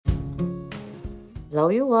Hello,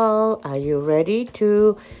 you all. Are you ready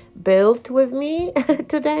to build with me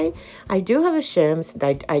today? I do have a Shims.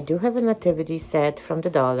 I do have a nativity set from the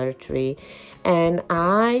Dollar Tree. And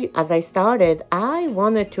as I started, I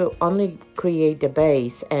wanted to only create the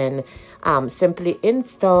base and simply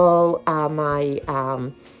install my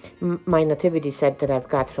nativity set that I've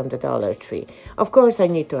got from the Dollar Tree. Of course, I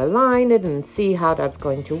need to align it and see how that's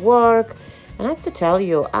going to work. And I have to tell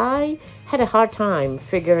you, I had a hard time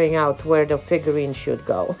figuring out where the figurine should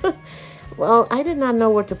go. Well, I did not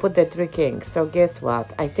know where to put the three kings. So guess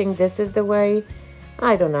what? I think this is the way.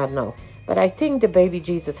 I do not know. But I think the baby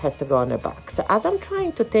Jesus has to go in a box. So as I'm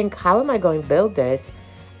trying to think, how am I going to build this?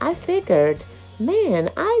 I figured,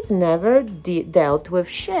 man, I've never dealt with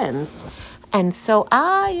shims. And so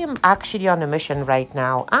I am actually on a mission right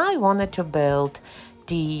now. I wanted to build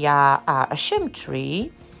a shim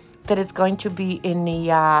tree that is going to be in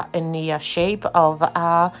the shape of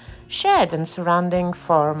a shed and surrounding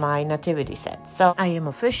for my nativity set. So I am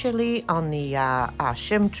officially on the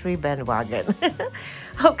Shims Tree bandwagon.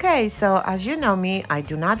 Okay, so as you know me, I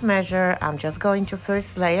do not measure. I'm just going to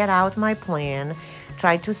first lay it out my plan,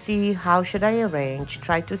 try to see how should I arrange,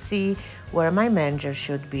 try to see where my manger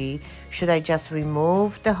should be. Should I just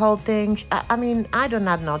remove the whole thing? I mean, I do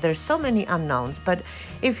not know. There's so many unknowns, but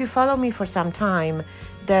if you follow me for some time,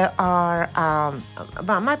 there are,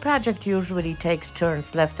 my project usually takes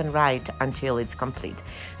turns left and right until it's complete.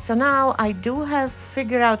 So now I do have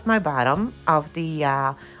figured out my bottom of the,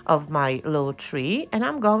 of my little tree, and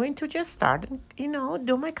I'm going to just start,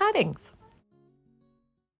 do my cuttings.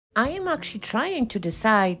 I am actually trying to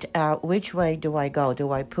decide which way do I go.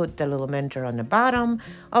 Do I put the little manger on the bottom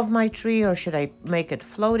of my tree, or should I make it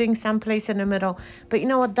floating someplace in the middle? But you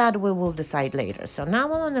know what? That we will decide later. So now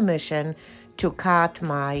I'm on a mission to cut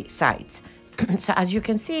my sides. So as you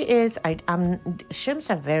can see shims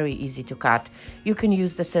are very easy to cut. You can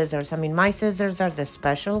use the scissors. I mean, my scissors are the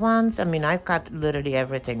special ones. I mean, I've cut literally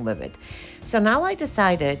everything with it. So now I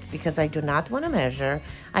decided, because I do not want to measure,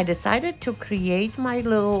 I decided to create my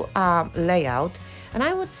little layout. And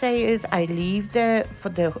I would say is I leave for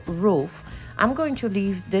the roof, I'm going to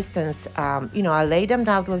leave distance, I lay them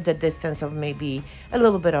down with the distance of maybe a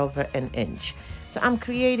little bit over an inch. So I'm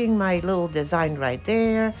creating my little design right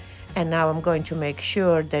there. And now I'm going to make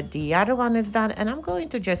sure that the other one is done. And I'm going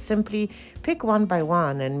to just simply pick one by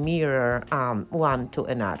one and mirror one to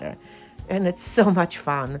another. And it's so much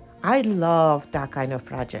fun. I love that kind of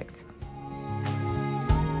project.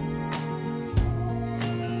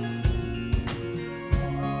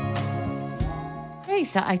 Okay,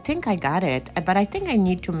 so I think I got it, but I think I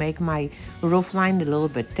need to make my roof line a little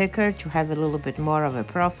bit thicker to have a little bit more of a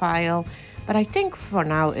profile. But I think for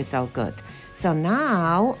now it's all good. So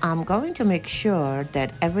now I'm going to make sure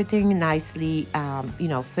that everything nicely,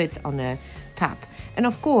 fits on the top. And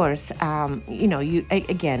of course,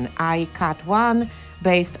 I cut one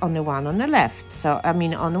based on the one on the left. So,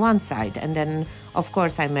 on one side. And then, of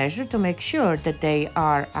course, I measure to make sure that they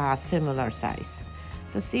are a similar size.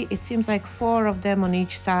 So see, it seems like 4 of them on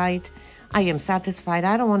each side. I am satisfied.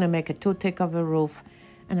 I don't want to make it too thick of a roof.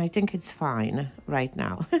 And I think it's fine right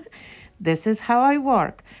now. This is how I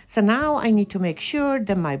work. So now I need to make sure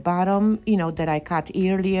that my bottom, that I cut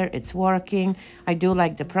earlier, it's working. I do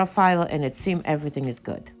like the profile, and it seems everything is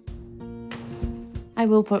good. I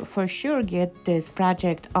will for sure get this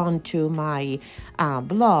project onto my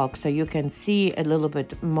blog so you can see a little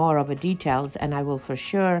bit more of the details, and I will for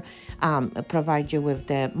sure provide you with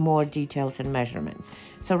the more details and measurements.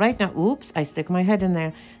 So right now, oops, I stick my head in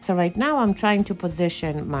there. So right now I'm trying to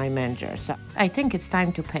position my manger. So I think it's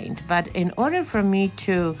time to paint. But in order for me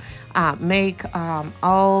to make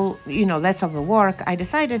less of a work, I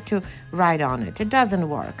decided to write on it. It doesn't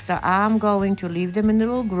work. So I'm going to leave them in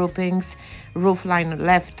little groupings, roof line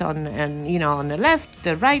left on the left,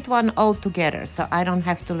 the right one all together. So I don't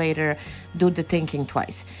have to later do the thinking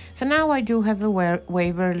twice. So now I do have a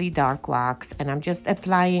Waverly dark wax, and I'm just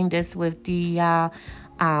applying this with the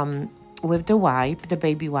wipe, the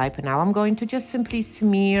baby wipe, and now I'm going to just simply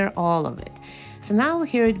smear all of it. So now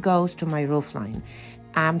here it goes to my roof line.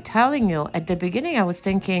 I'm telling you, at the beginning I was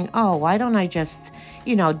thinking, oh, why don't I just,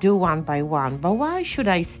 do one by one? But why should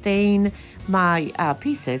I stain my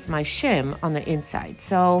pieces, my shim on the inside?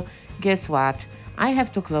 So guess what? I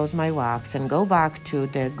have to close my wax and go back to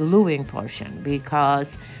the gluing portion,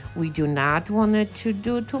 because we do not want it to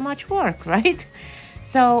do too much work, right?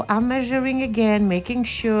 So I'm measuring again, making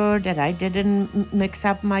sure that I didn't mix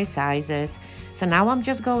up my sizes. So now I'm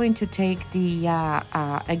just going to take the,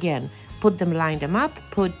 line them up,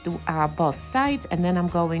 put both sides, and then I'm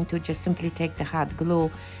going to just simply take the hot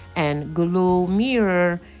glue and glue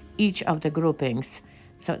mirror each of the groupings,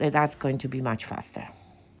 so that's going to be much faster.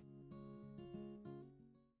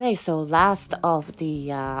 Okay, so last of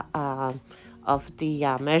the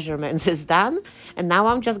measurements is done, and now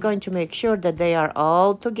I'm just going to make sure that they are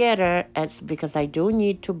all together, because I do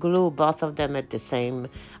need to glue both of them at the same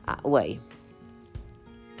way.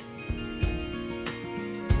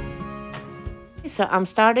 So I'm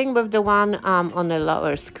starting with the one on the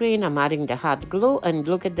lower screen. I'm adding the hot glue, and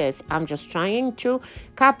look at this. I'm just trying to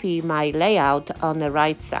copy my layout on the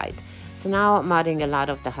right side. So now I'm adding a lot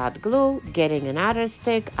of the hot glue, getting another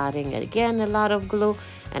stick, adding again a lot of glue,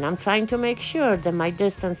 and I'm trying to make sure that my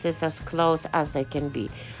distance is as close as they can be.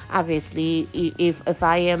 Obviously, if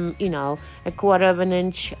I am, a quarter of an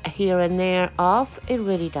inch here and there off, it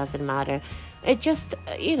really doesn't matter. It just,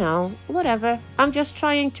 whatever. I'm just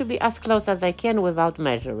trying to be as close as I can without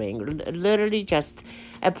measuring, literally just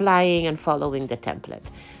applying and following the template.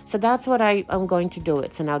 So that's what I'm going to do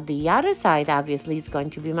it. So now the other side obviously is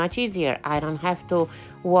going to be much easier. I don't have to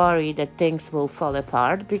worry that things will fall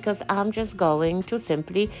apart, because I'm just going to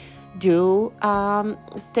simply do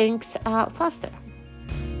things faster.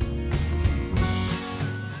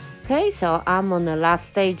 Okay, so I'm on the last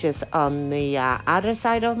stages on the other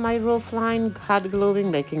side of my roof line, hot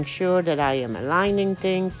gluing, making sure that I am aligning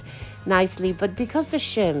things nicely. But because the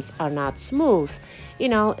shims are not smooth,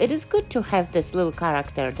 it is good to have this little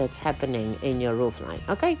character that's happening in your roof line.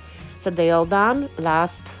 Okay, so they all done.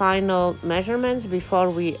 Last final measurements before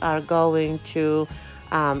we are going to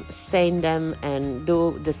stain them and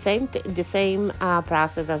do the same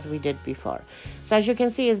process as we did before. So as you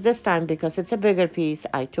can see, is this time, because it's a bigger piece,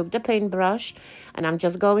 I took the paintbrush and I'm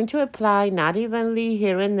just going to apply, not evenly,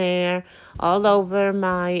 here and there, all over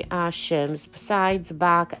my shims, sides,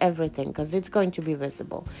 back, everything, because it's going to be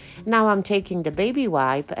visible. Now I'm taking the baby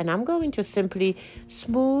wipe and I'm going to simply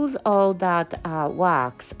smooth all that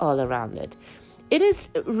wax all around it. It is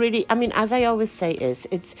really, as I always say,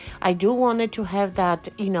 I do want it to have that,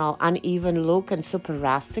 uneven look and super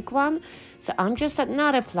rustic one. So I'm just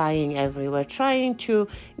not applying everywhere, trying to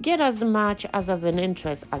get as much as of an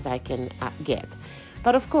interest as I can get.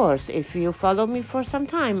 But of course, if you follow me for some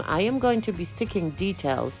time, I am going to be sticking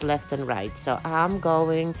details left and right. So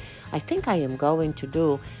I think I am going to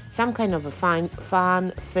do some kind of a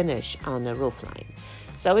fun finish on the roof line.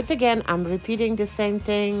 So it's again, I'm repeating the same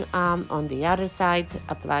thing on the other side,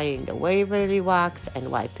 applying the Waverly wax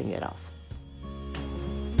and wiping it off.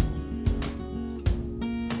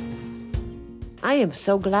 I am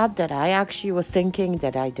so glad that I actually was thinking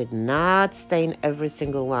that I did not stain every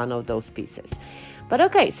single one of those pieces. But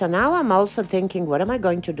okay, so now I'm also thinking, what am I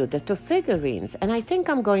going to do to the figurines? And I think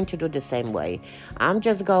I'm going to do the same way. I'm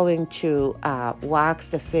just going to wax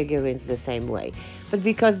the figurines the same way. But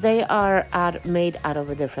because they are made out of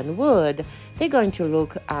a different wood, they're going to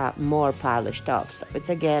look more polished off. So it's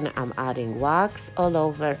again, I'm adding wax all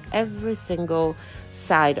over every single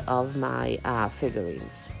side of my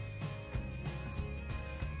figurines.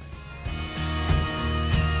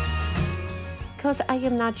 Because I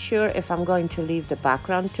am not sure if I'm going to leave the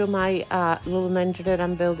background to my little miniature that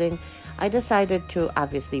I'm building, I decided to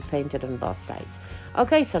obviously paint it on both sides.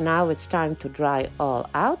 Okay, so now it's time to dry all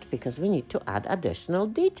out because we need to add additional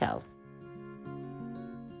detail.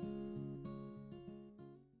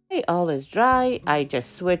 Okay, all is dry. I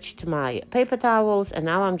just switched my paper towels and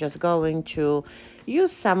now I'm just going to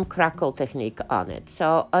use some crackle technique on it.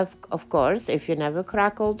 So of course, if you never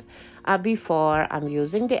crackled before, I'm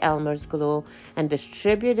using the Elmer's glue and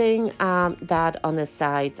distributing that on the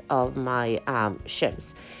sides of my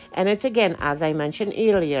shims. And it's again, as I mentioned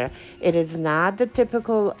earlier, it is not the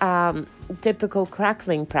typical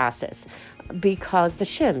crackling process because the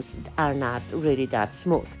shims are not really that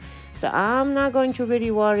smooth. So I'm not going to really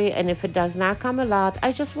worry, and if it does not come a lot,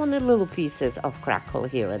 I just wanted little pieces of crackle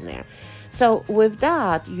here and there. So with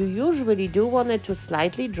that, you usually do want it to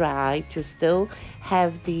slightly dry to still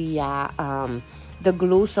have the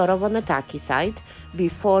glue sort of on the tacky side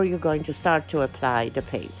before you're going to start to apply the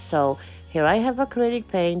paint. So here I have acrylic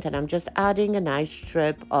paint and I'm just adding a nice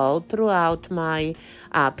strip all throughout my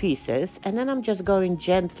pieces. And then I'm just going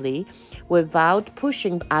gently without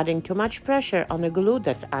pushing, adding too much pressure on the glue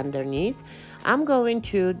that's underneath. I'm going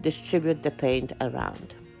to distribute the paint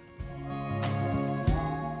around.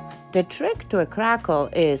 The trick to a crackle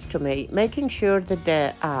is to making sure that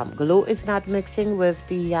the glue is not mixing with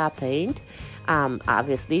the paint.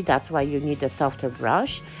 Obviously, that's why you need a softer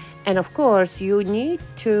brush. And of course, you need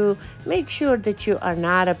to make sure that you are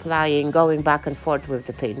not going back and forth with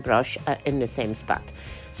the paintbrush in the same spot.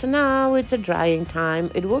 So now it's a drying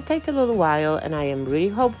time. It will take a little while, and I am really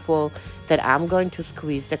hopeful that I'm going to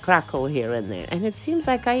squeeze the crackle here and there. And it seems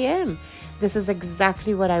like I am. This is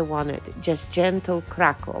exactly what I wanted, just gentle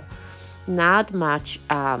crackle. Not much,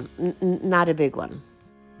 not a big one.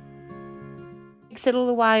 Takes a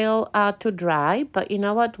little while to dry, but you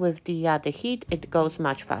know what, with the heat it goes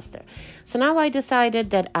much faster. So now I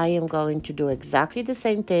decided that I am going to do exactly the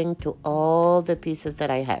same thing to all the pieces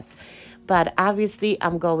that I have, but obviously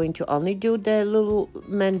I'm going to only do the little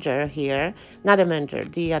manger here, not a manger,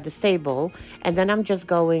 the stable, and then I'm just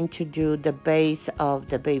going to do the base of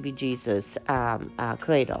the baby Jesus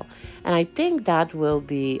cradle, and I think that will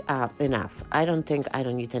be enough. I don't think I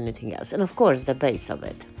don't need anything else, and of course the base of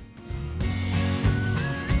it.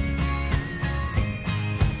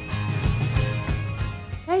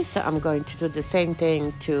 So I'm going to do the same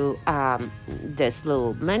thing to this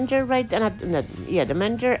little manger right there. Yeah, the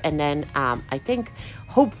manger, and then I think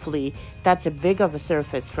hopefully that's a big of a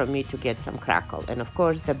surface for me to get some crackle, and of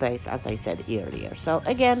course the base, as I said earlier. So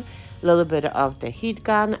again, a little bit of the heat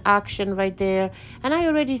gun action right there, and I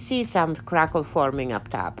already see some crackle forming up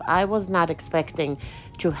top. I was not expecting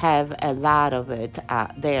to have a lot of it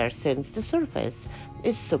there, since the surface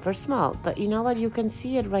is super small, but you know what, you can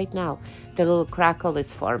see it right now. The little crackle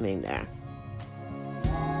is forming there.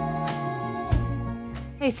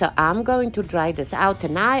 Okay, so I'm going to dry this out,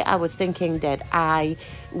 and I was thinking that I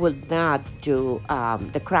would not do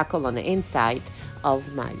the crackle on the inside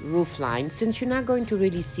of my roof line, since you're not going to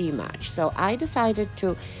really see much. So I decided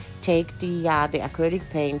to take the acrylic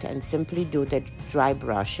paint and simply do the dry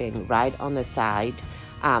brushing right on the side,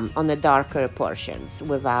 on the darker portions,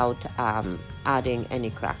 without adding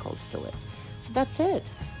any crackles to it. So that's it.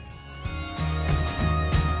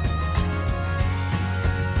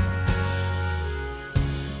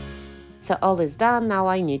 So all is done. Now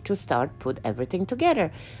I need to start put everything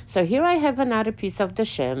together. So here I have another piece of the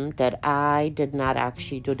shim that I did not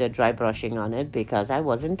actually do the dry brushing on it because I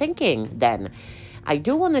wasn't thinking then. I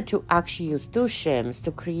do want to actually use two shims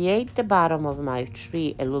to create the bottom of my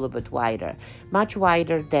tree a little bit wider, much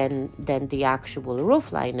wider than the actual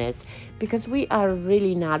roof line is, because we are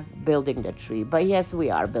really not building the tree. But yes,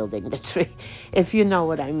 we are building the tree, if you know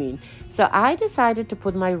what I mean. So I decided to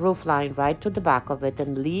put my roof line right to the back of it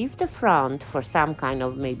and leave the front for some kind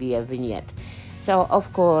of maybe a vignette. So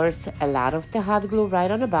of course, a lot of the hot glue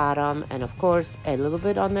right on the bottom, and of course a little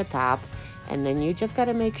bit on the top. And then you just got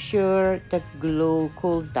to make sure the glue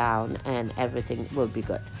cools down and everything will be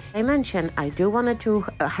good. I mentioned I do want to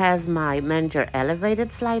have my manger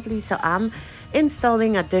elevated slightly, so I'm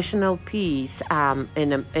installing additional piece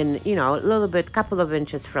in you know, a little bit, couple of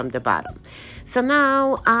inches from the bottom. So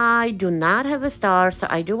now I do not have a star, so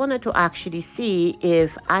I do want to actually see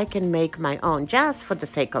if I can make my own just for the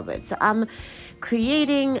sake of it. So I'm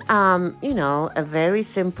creating you know, a very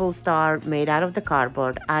simple star made out of the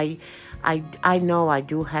cardboard. I know I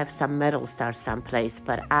do have some metal stars someplace,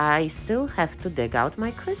 but I still have to dig out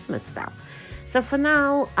my Christmas stuff. So for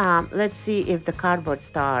now, let's see if the cardboard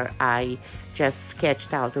star I just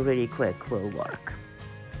sketched out really quick will work.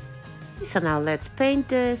 So now let's paint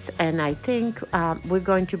this, and I think we're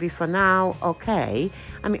going to be, for now, okay.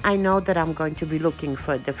 I mean, I know that I'm going to be looking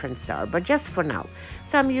for a different star, but just for now.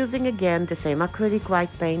 So I'm using again the same acrylic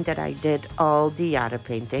white paint that I did all the other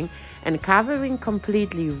painting, and covering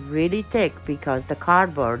completely really thick because the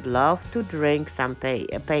cardboard loves to drink some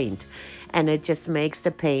paint, and it just makes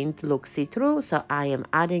the paint look see-through. So I am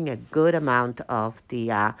adding a good amount of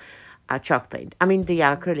the chalk paint, I mean the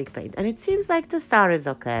acrylic paint, and it seems like the star is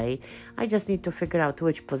okay. I just need to figure out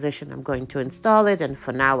which position I'm going to install it, and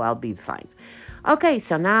for now I'll be fine. Okay,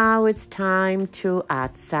 so now it's time to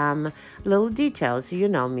add some little details. You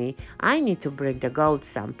know me, I need to bring the gold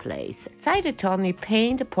someplace. I decided to only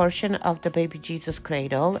paint a portion of the baby Jesus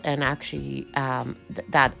cradle and actually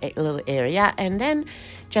that little area, and then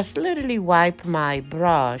just literally wipe my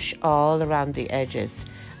brush all around the edges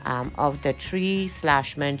of the tree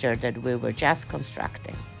 / manger that we were just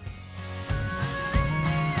constructing.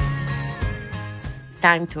 It's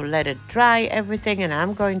time to let it dry everything, and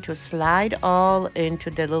I'm going to slide all into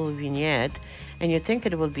the little vignette, and you think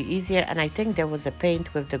it will be easier, and I think there was a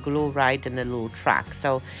paint with the glue right in the little track,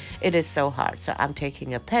 so it is so hard. So I'm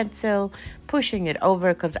taking a pencil, pushing it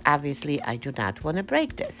over, because obviously I do not want to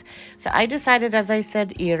break this. So I decided, as I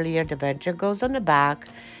said earlier, the manger goes on the back,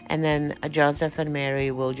 and then Joseph and Mary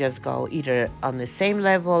will just go either on the same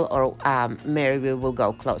level, or Mary will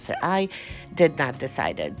go closer. I did not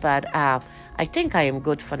decide it, but I I think I am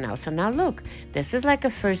good for now. So now look, this is like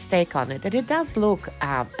a first take on it, and it does look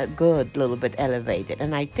a good, little bit elevated.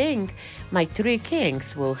 And I think my three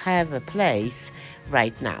kings will have a place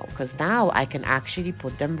right now, because now I can actually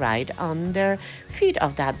put them right on their feet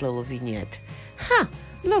of that little vignette. Huh.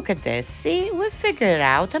 Look at this. See, we figured it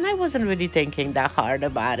out, and I wasn't really thinking that hard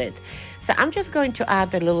about it. So I'm just going to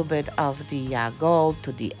add a little bit of the gold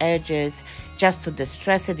to the edges just to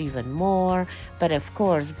distress it even more, but of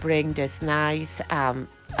course bring this nice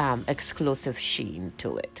exclusive sheen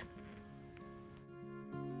to it.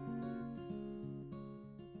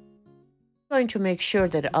 Going to make sure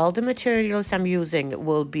that all the materials I'm using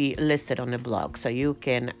will be listed on the blog so you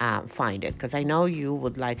can find it, because I know you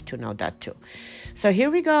would like to know that too. So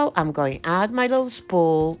here we go. I'm going to add my little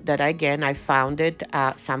spool that, again, I found it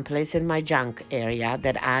someplace in my junk area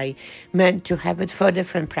that I meant to have it for a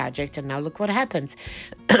different project, and now look what happens.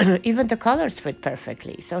 Even the colors fit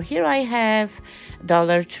perfectly. So here I have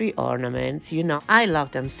Dollar Tree ornaments. You know, I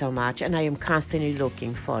love them so much, and I am constantly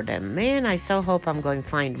looking for them. Man, I so hope I'm going to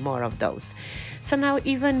find more of those. So now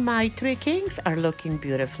even my three kings are looking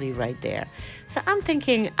beautifully right there. So I'm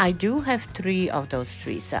thinking I do have 3 of those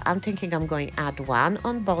trees. So I'm thinking I'm going to add one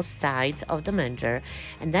on both sides of the manger,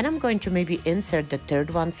 and then I'm going to maybe insert the third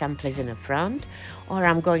one someplace in the front, or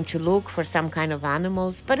I'm going to look for some kind of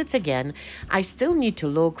animals. But it's, again, I still need to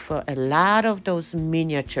look for a lot of those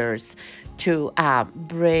miniatures to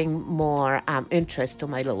bring more interest to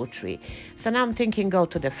my little tree. So now I'm thinking go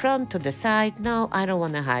to the front, to the side. No, I don't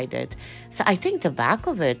want to hide it. So I think the back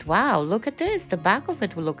of it, wow, look at this. The back of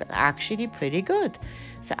it will look actually pretty good.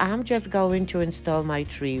 So I'm just going to install my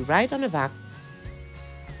tree right on the back.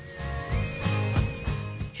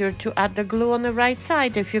 Sure to add the glue on the right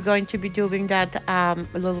side if you're going to be doing that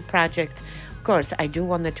little project. Of course, I do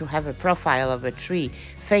want it to have a profile of a tree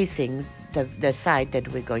facing the side that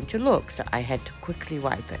we're going to look, so I had to quickly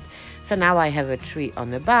wipe it. So now I have a tree on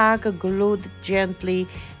the back, glued gently,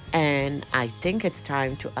 and I think it's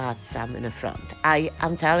time to add some in the front.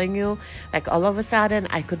 I'm telling you, like all of a sudden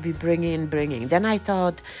I could be bringing. Then I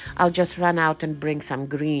thought I'll just run out and bring some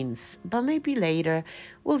greens, but maybe later,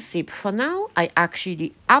 we'll see. For now, I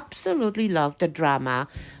actually absolutely love the drama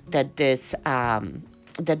that this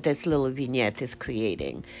little vignette is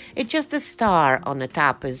creating. It's just the star on the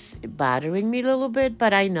top is bothering me a little bit,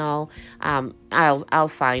 but I know I'll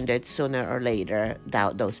find it sooner or later,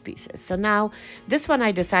 those pieces. So now this one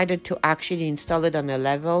I decided to actually install it on a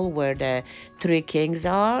level where the 3 kings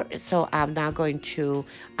are. So I'm now going to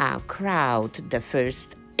crowd the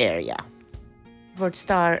first area.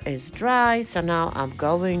 Star is dry, so now I'm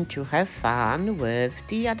going to have fun with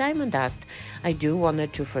the diamond dust. I do want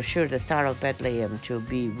it to, for sure, the Star of Bethlehem to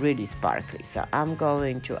be really sparkly, so I'm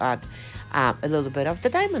going to add a little bit of the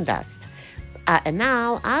diamond dust. And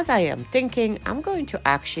now, as I am thinking, I'm going to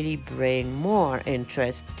actually bring more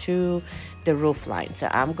interest to the roof line. So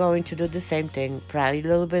I'm going to do the same thing, probably a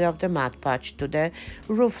little bit of the Mod Podge to the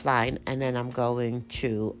roof line, and then I'm going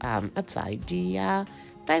to apply the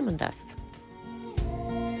diamond dust.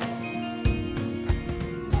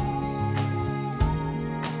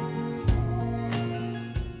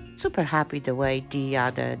 Super happy the way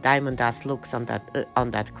the diamond dust looks on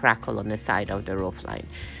that crackle on the side of the roof line.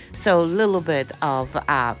 So a little bit of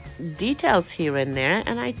details here and there,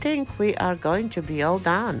 and I think we are going to be all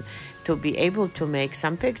done to be able to make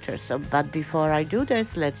some pictures. So, but before I do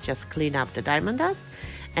this, let's just clean up the diamond dust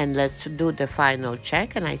and let's do the final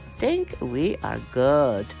check. And I think we are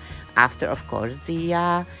good. After, of course,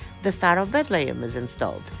 the Star of Bethlehem is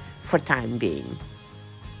installed for time being.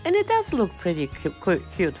 And it does look pretty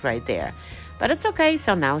cute right there. But it's okay.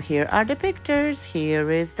 So now here are the pictures. Here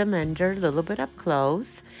is the manger, a little bit up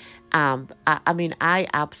close. I mean, I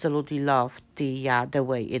absolutely love the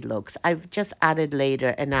way it looks. I've just added later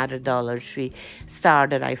another Dollar Tree star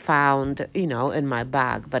that I found, you know, in my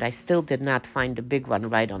bag, but I still did not find the big one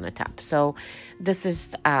right on the top. So this is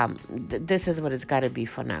what it's got to be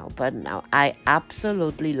for now. But now I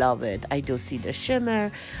absolutely love it. I do see the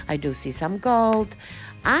shimmer. I do see some gold.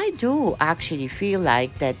 I do actually feel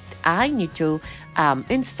like that I need to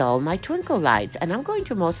install my twinkle lights, and I'm going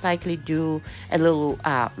to most likely do a little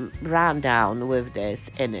rundown with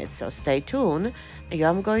this in it, so stay tuned.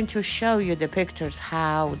 I'm going to show you the pictures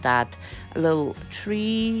how that little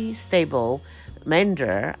tree stable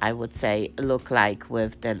manger, I would say, look like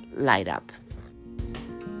with the light up.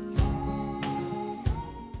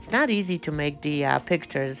 Not easy to make the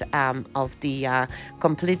pictures of the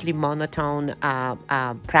completely monotone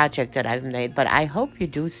project that I've made, but I hope you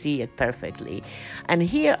do see it perfectly. And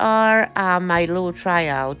here are my little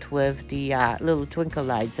tryout with the little twinkle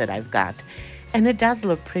lights that I've got. And it does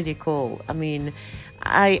look pretty cool. I mean,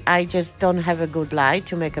 I just don't have a good light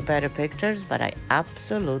to make a better pictures, but I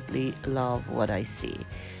absolutely love what I see.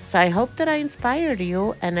 So I hope that I inspired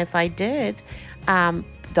you, and if I did,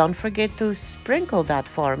 don't forget to sprinkle that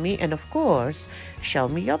for me, and of course, show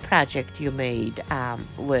me your project you made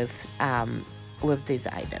with these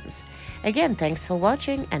items. Again, thanks for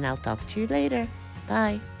watching, and I'll talk to you later.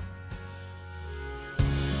 Bye.